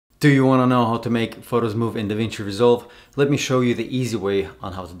Do you want to know how to make photos move in Davinci Resolve? Let me show you the easy way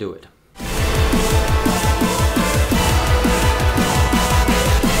on how to do it.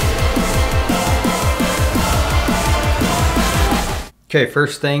 Okay,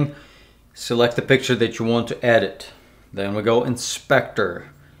 first thing, select the picture that you want to edit. Then we go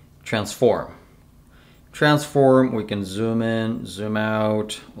Inspector, Transform. Transform, we can zoom in, zoom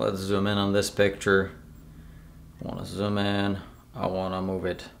out. Let's zoom in on this picture. I want to zoom in. I want to move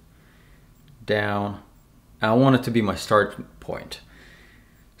it down. I want it to be my start point.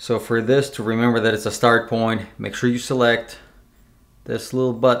 So for this, to remember that it's a start point, make sure you select this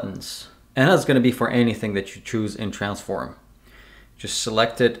little buttons. And that's going to be for anything that you choose in Transform. Just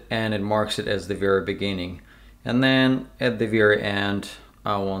select it and it marks it as the very beginning. And then at the very end,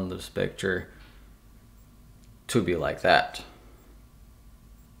 I want this picture to be like that.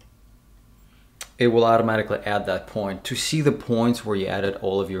 It will automatically add that point. To see the points where you added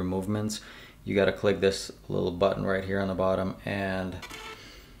all of your movements, you got to click this little button right here on the bottom, and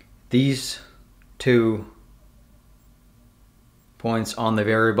these two points on the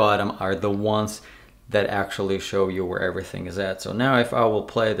very bottom are the ones that actually show you where everything is at. So now if I will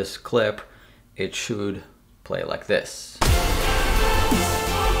play this clip, it should play like this.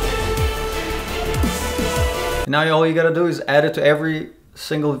 Now all you gotta do is add it to every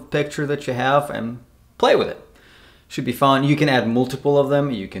single picture that you have and play with it. Should be fun. You can add multiple of them.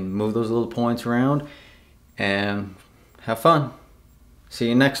 You can move those little points around and have fun. See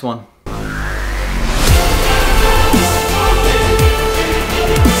you next one.